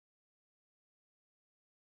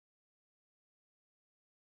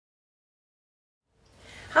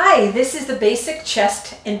Hi, this is the basic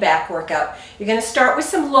chest and back workout. You're going to start with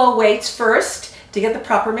some low weights first to get the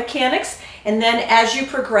proper mechanics, and then as you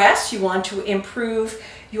progress you want to improve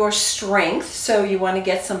your strength, so you want to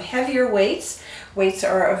get some heavier weights. Weights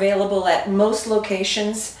are available at most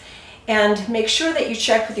locations, and make sure that you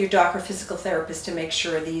check with your doctor or physical therapist to make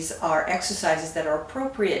sure these are exercises that are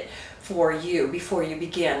appropriate for you before you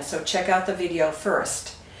begin. So check out the video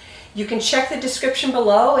first. You can check the description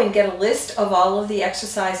below and get a list of all of the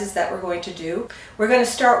exercises that we're going to do. We're going to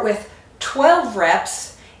start with 12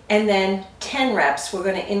 reps and then 10 reps. We're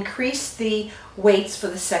going to increase the weights for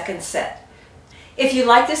the second set. If you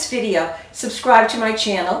like this video, subscribe to my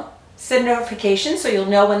channel, set notifications so you'll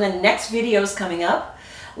know when the next video is coming up.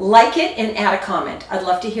 Like it and add a comment. I'd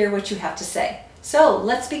love to hear what you have to say. So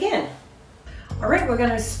let's begin. All right, we're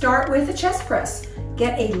going to start with a chest press.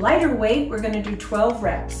 Get a lighter weight. We're going to do 12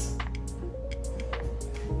 reps.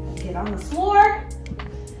 Get on the floor.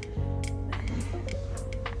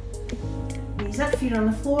 Knees up, feet on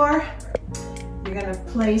the floor. You're going to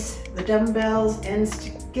place the dumbbells ends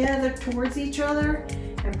together towards each other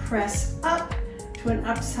and press up to an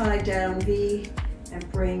upside down V and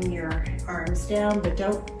bring your arms down, but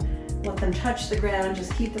don't let them touch the ground.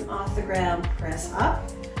 Just keep them off the ground. Press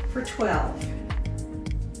up for 12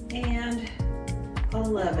 and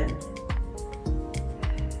 11,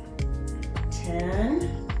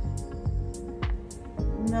 10,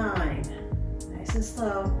 9, nice and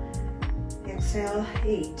slow. Exhale,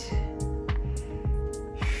 8,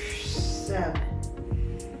 7,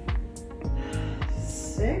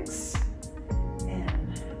 6,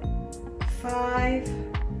 and 5,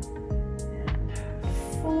 and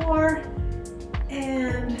 4,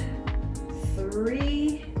 and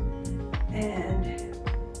 3, and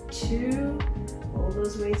 2. Hold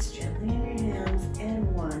those weights gently in your hands,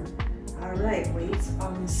 and 1. All right, weights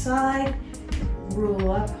on the side.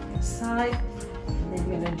 Roll up on the side, and then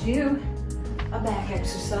you're going to do a back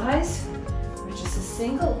exercise, which is a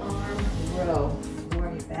single arm row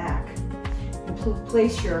for your back. You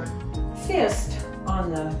place your fist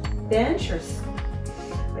on the bench,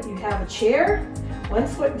 but you have a chair, one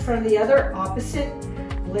foot in front of the other, opposite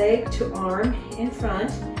leg to arm in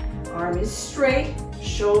front. Arm is straight,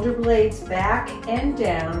 shoulder blades back and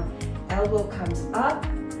down, elbow comes up,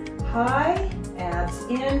 high, abs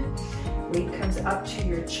in. Weight comes up to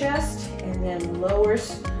your chest and then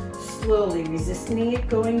lowers slowly, resisting it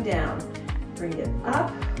going down. Bring it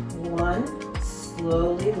up, 1,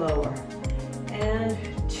 slowly lower, and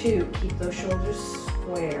 2, keep those shoulders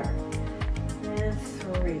square, and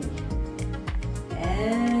 3,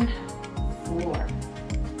 and 4,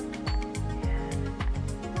 and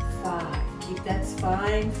 5, keep that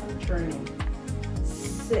spine from turning,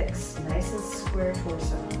 6, nice and square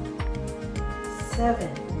torso, 7,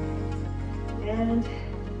 and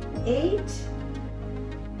 8,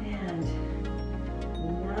 and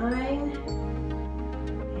 9,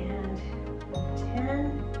 and 10,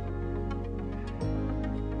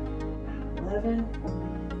 11,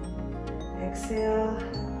 exhale, 12,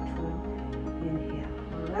 inhale.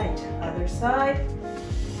 All right, other side.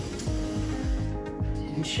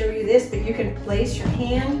 Didn't show you this, but you can place your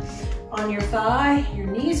hand on your thigh, your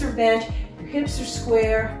knees are bent, your hips are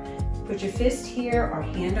square. Put your fist here or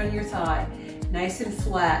hand on your thigh. Nice and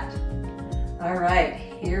flat. All right,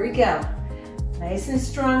 here we go. Nice and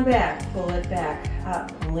strong back. Pull it back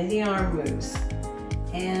up. Only the arm moves.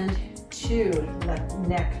 And 2, left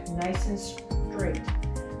neck nice and straight.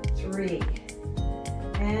 3,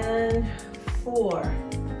 and 4.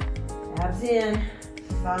 Abs in.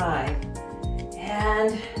 5,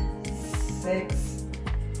 and 6,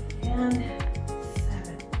 and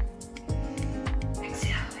 7.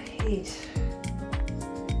 Exhale. 8,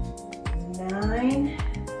 9,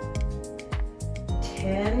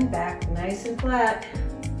 10, back nice and flat,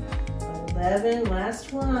 11,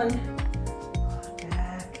 last one,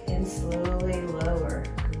 back and slowly lower.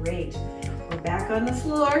 Great. We're back on the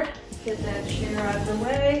floor. Get that chair out of the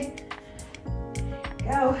way.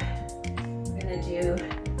 Go. We're going to do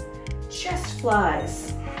chest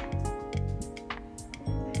flies.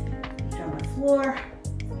 Feet on the floor.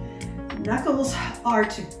 Knuckles are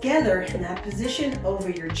together in that position over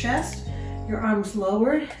your chest. Your arms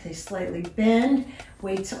lowered, they slightly bend,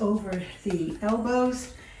 weights over the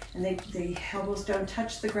elbows, and the elbows don't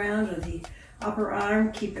touch the ground or the upper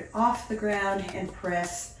arm. Keep it off the ground and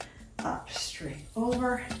press up, straight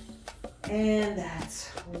over. And that's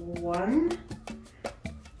 1,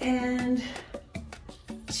 and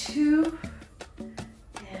 2,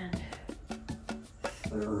 and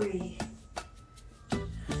 3,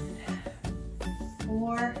 and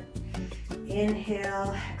 4.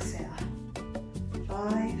 Inhale, exhale. 5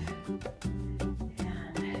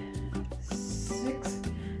 and 6.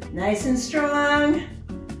 Nice and strong.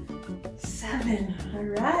 7. All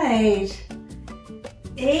right.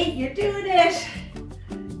 8. You're doing it.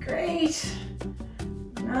 Great.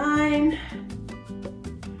 9.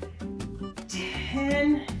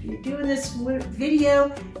 10. If you're doing this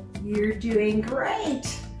video, you're doing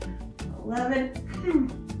great. 11.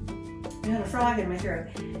 I got a frog in my throat.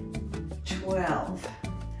 12.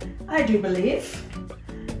 I do believe.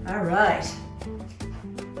 All right.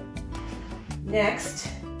 Next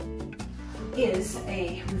is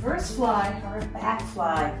a reverse fly or a back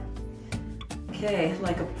fly. Okay,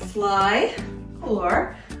 like a fly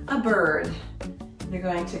or a bird. You're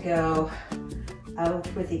going to go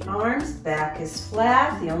out with the arms. Back is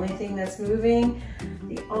flat. The only thing that's moving,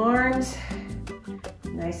 the arms,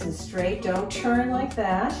 nice and straight. Don't turn like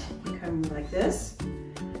that. You come like this.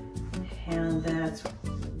 And that's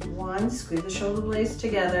 1. Squeeze the shoulder blades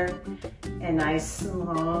together. And nice and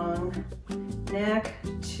long neck.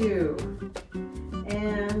 2.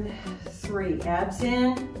 And 3. Abs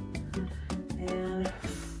in. And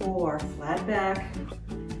 4. Flat back.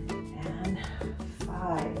 And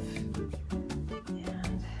 5.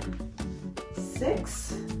 And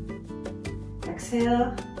 6.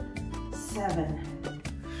 Exhale. 7.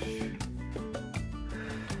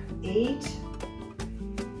 8.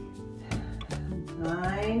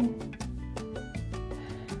 9,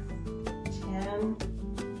 10,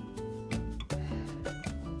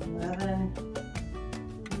 11,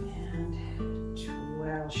 and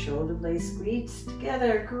 12. Shoulder blades squeeze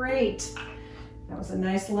together. Great. That was a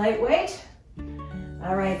nice lightweight.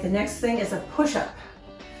 All right, the next thing is a push-up.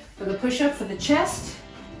 For the push-up for the chest,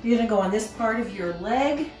 you're gonna go on this part of your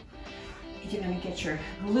leg. You're gonna get your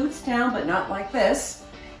glutes down, but not like this.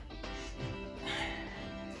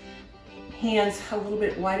 Hands a little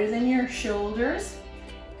bit wider than your shoulders.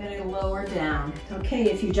 Gonna lower down. Okay,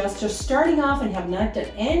 if you just are starting off and have not done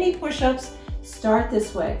any push-ups, start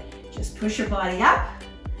this way. Just push your body up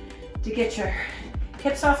to get your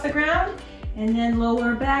hips off the ground and then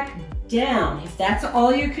lower back down. If that's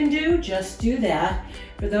all you can do, just do that.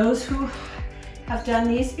 For those who have done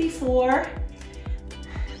these before,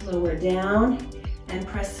 lower down and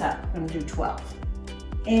press up. I'm gonna do 12.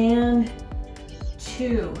 And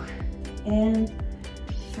 2. And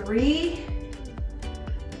 3,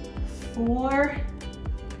 4,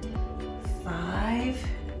 5,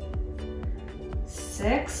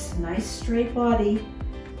 6, nice straight body,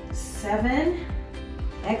 7,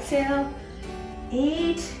 exhale,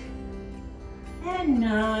 8, and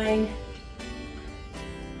 9,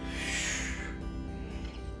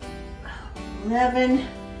 11,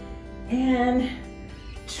 and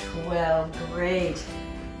 12, great.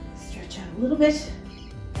 Stretch out a little bit.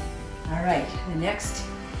 All right, the next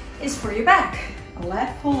is for your back, a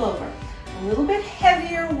lat pullover. A little bit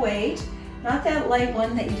heavier weight, not that light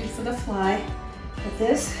one that you did for the fly, but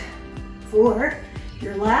this for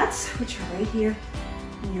your lats, which are right here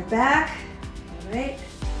in your back. All right,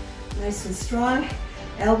 nice and strong.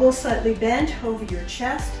 Elbows slightly bent over your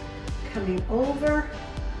chest, coming over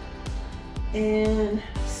and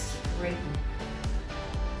straighten.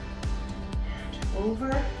 And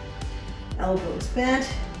over, elbows bent,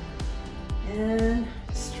 and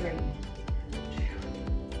straighten.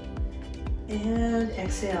 And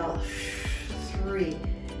exhale. 3.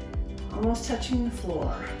 Almost touching the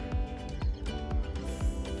floor.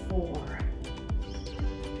 4.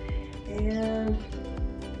 And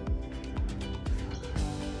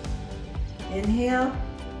inhale.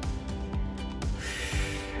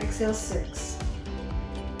 Exhale. 6.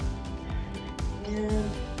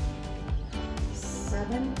 And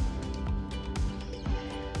 7.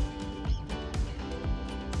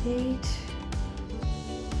 8,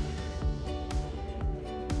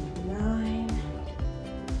 9,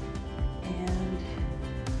 and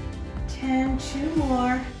 10. 2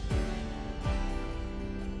 more.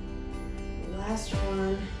 Last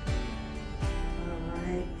one. All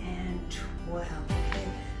right, and 12. Okay,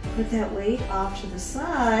 put that weight off to the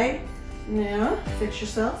side. Now, fix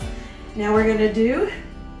yourself. Now we're gonna do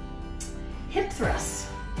hip thrusts,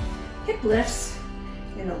 hip lifts.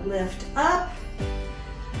 You're gonna lift up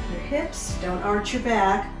your hips, don't arch your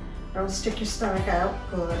back, don't stick your stomach out,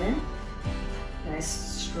 good. Nice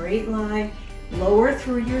straight line, lower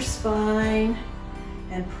through your spine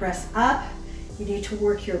and press up. You need to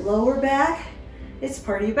work your lower back, it's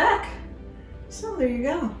part of your back. So there you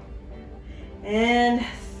go. And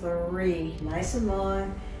 3, nice and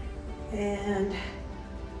long, and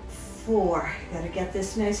 4, gotta get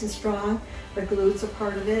this nice and strong, the glutes are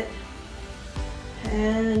part of it,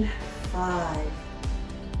 and 5,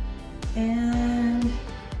 and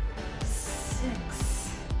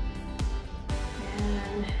 6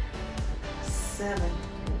 and 7.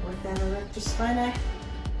 Work that erector spinae.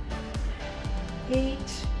 8,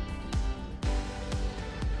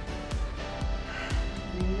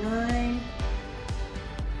 9,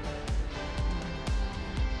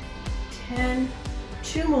 10,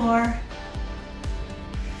 2 more,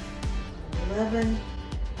 11,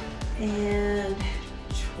 and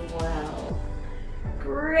 12.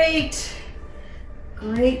 Great,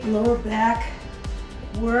 great lower back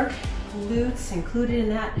work, glutes included in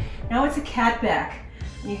that. Now it's a cat back.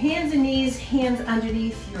 Your hands and knees, hands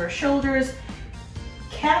underneath your shoulders.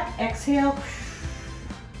 Cat, exhale.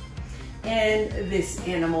 And this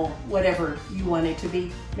animal, whatever you want it to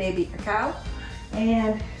be, maybe a cow.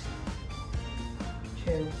 And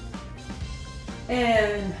 2.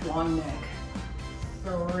 And long neck.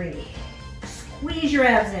 3. Squeeze your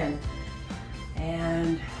abs in.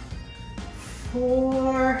 And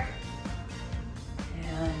 4.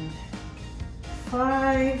 And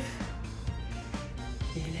 5.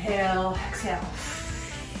 Inhale, exhale.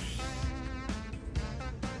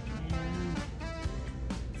 And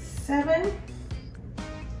 7.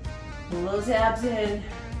 Pull those abs in.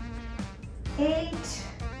 8.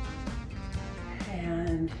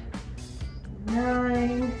 And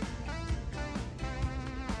 9.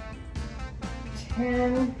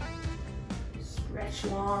 10. Stretch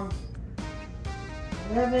long.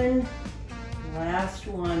 11. Last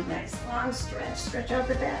one. Nice long stretch. Stretch out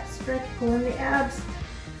the back. Stretch. Pull in the abs.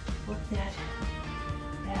 Work that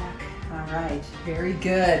back. All right. Very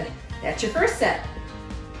good. That's your first set.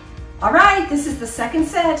 All right. This is the second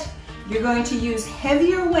set. You're going to use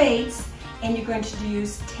heavier weights and you're going to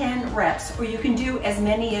use 10 reps, or you can do as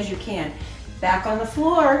many as you can. Back on the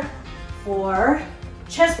floor for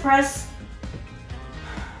chest press.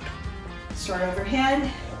 Start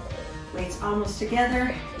overhead. Weights almost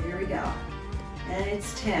together. Here we go. And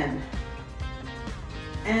it's 10.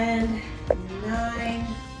 And 9.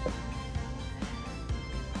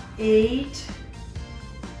 8.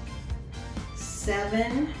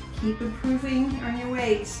 7. Keep improving on your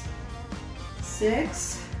weights.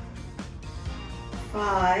 6.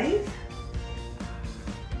 5.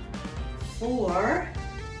 4.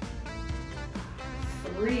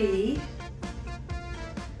 3.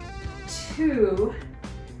 2.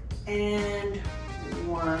 And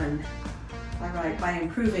 1. All right, by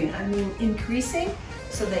improving, I mean increasing,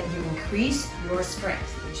 so that you increase your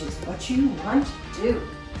strength, which is what you want to do.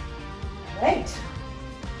 All right.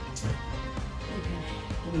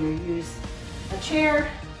 You can either use a chair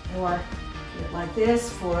or do it like this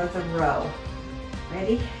for the row.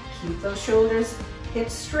 Ready? Keep those shoulders,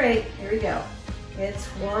 hips straight. Here we go. It's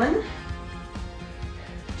 1,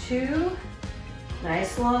 2,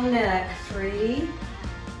 nice long neck. 3,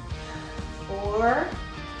 4,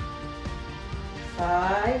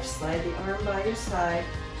 5, slide the arm by your side.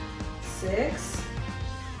 6,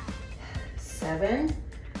 7,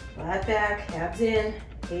 flat back, abs in.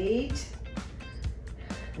 8,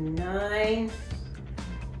 9,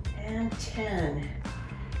 and 10.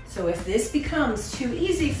 So if this becomes too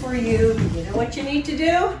easy for you, you know what you need to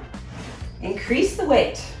do? Increase the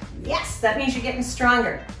weight. Yes, that means you're getting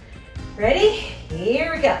stronger. Ready?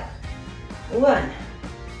 Here we go. 1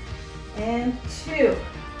 and 2.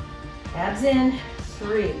 Abs in.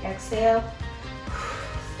 3. Exhale.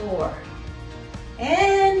 4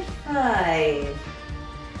 and 5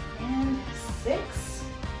 and 6,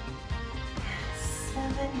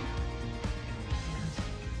 7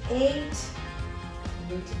 and 8.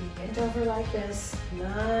 You need to be bent over like this.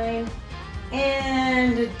 9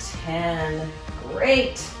 and 10.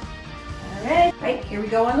 Great. All right. Right, here we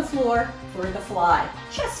go on the floor for the fly.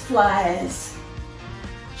 Chest flies.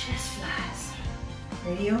 Chest flies.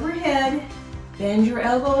 Ready overhead. Bend your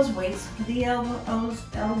elbows, weights to the elbows.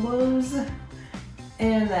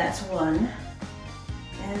 And that's 1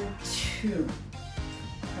 and 2.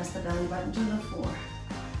 Press the belly button to the floor.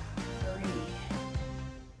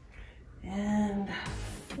 3 and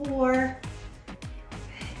 4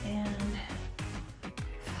 and 5.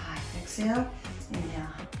 Exhale. Inhale.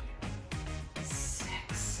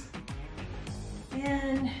 6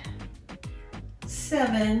 and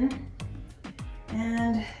 7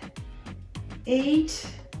 and 8,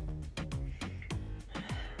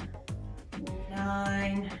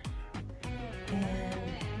 9, and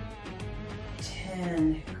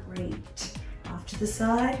 10. Great. Off to the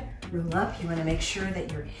side, roll up. You want to make sure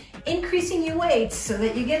that you're increasing your weights so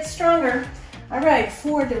that you get stronger. All right,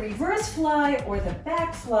 for the reverse fly or the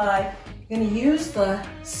back fly, you're going to use the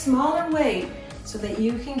smaller weight so that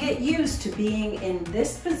you can get used to being in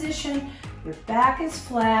this position Your back is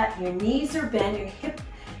flat, your knees are bent, your hip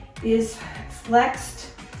is flexed,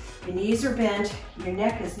 your knees are bent, your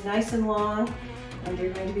neck is nice and long, and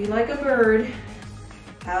you're going to be like a bird.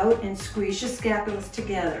 Out and squeeze your scapulas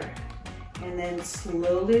together. And then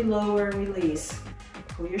slowly lower and release.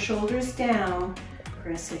 Pull your shoulders down,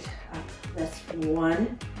 press it up. That's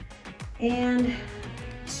 1 and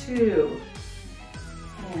 2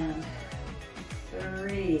 and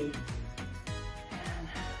 3 and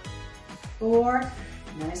 4.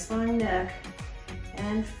 Nice long neck.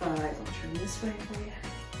 And 5. I'll turn this way for you.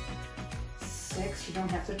 6. You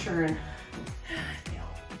don't have to turn.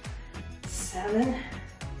 7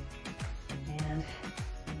 and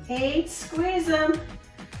 8. Squeeze them.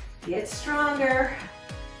 Get stronger.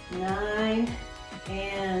 9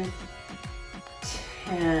 and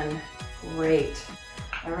 10. Great.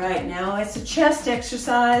 All right, now it's a chest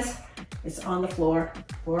exercise. It's on the floor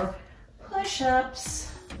for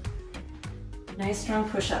push-ups. Nice strong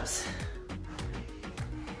push-ups.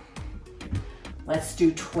 Let's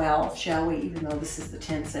do 12, shall we? Even though this is the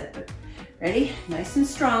 10 set, but ready? Nice and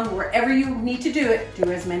strong. Wherever you need to do it,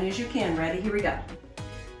 do as many as you can. Ready? Here we go.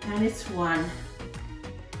 And it's 1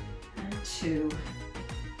 and 2,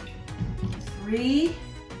 3,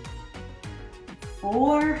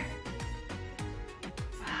 4,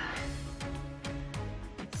 5,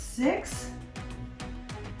 6,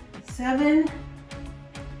 7,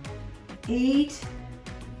 8,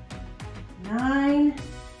 9,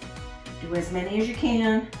 do as many as you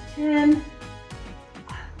can, 10,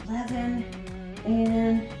 11,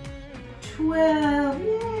 and 12.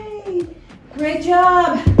 Yay! Great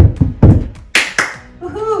job!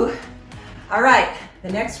 Woohoo! All right,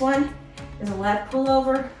 the next one is a lat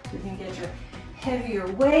pullover. You can get your heavier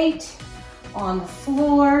weight on the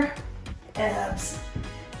floor, abs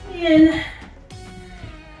in,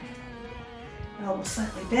 elbow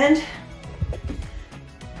slightly bent.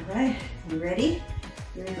 All right, you ready?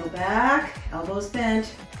 Here we go, back, elbows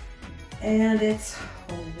bent, and it's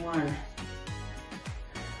 1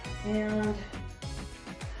 and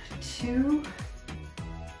 2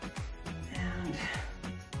 and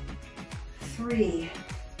 3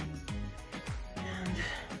 and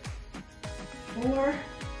 4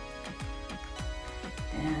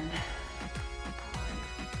 and 5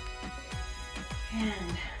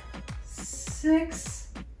 and 6.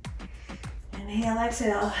 Inhale,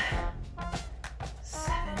 exhale.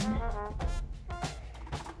 7,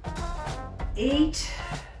 8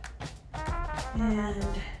 and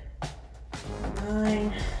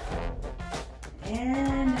 9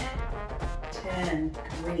 and 10.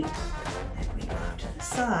 Great. That weight off to the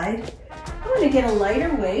side. I'm going to get a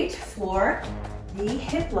lighter weight for the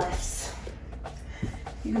hip lifts.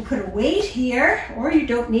 You can put a weight here, or you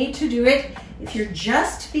don't need to do it. If you're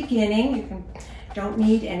just beginning, you don't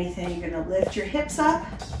need anything. You're going to lift your hips up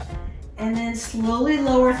and then slowly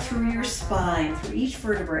lower through your spine, through each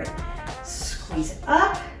vertebrae. Squeeze it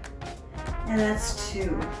up, and that's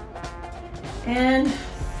 2 and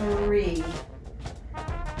 3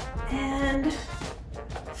 and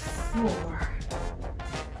 4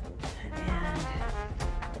 and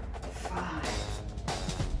 5,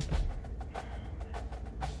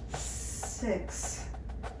 6,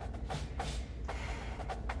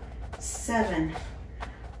 7,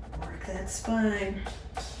 work that spine,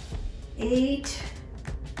 8,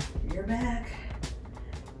 your back,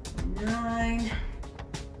 9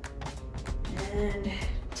 and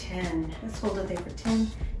 10. Let's hold it there for 10,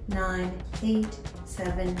 9, 8,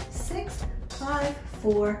 7, 6, 5,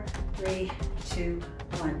 4, 3, 2,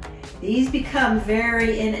 1. These become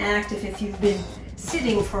very inactive if you've been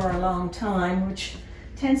sitting for a long time, which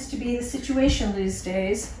tends to be the situation these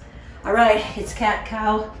days. All right, it's cat,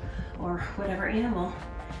 cow, or whatever animal.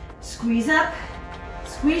 Squeeze up,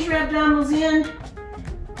 squeeze your abdominals in,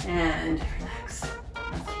 and relax.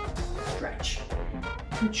 Stretch.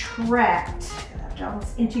 Contract.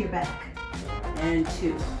 Abdominals into your back. And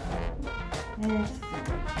 2. And 3.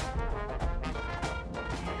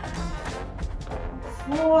 And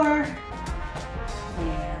 4.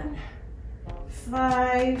 And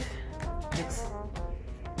 5.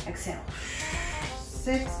 Exhale.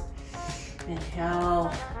 6.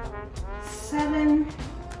 Inhale. 7.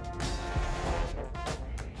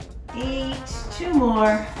 8. 2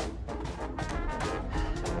 more.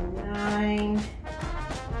 9.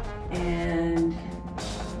 And 10.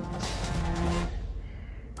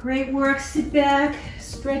 Great work. Sit back.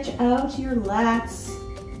 Stretch out your lats.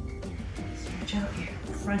 Stretch out your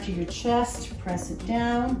front of your chest. Press it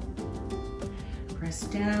down. Press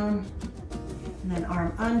down. And then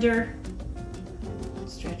arm under.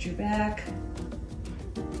 Stretch your back.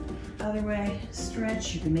 other way,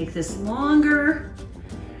 stretch. You can make this longer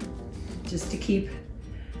just to keep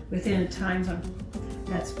within a time zone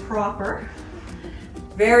that's proper.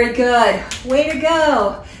 Very good, way to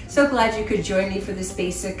go. So glad you could join me for this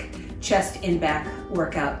basic chest and back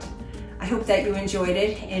workout. I hope that you enjoyed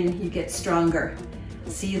it and you get stronger.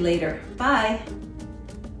 See you later, bye.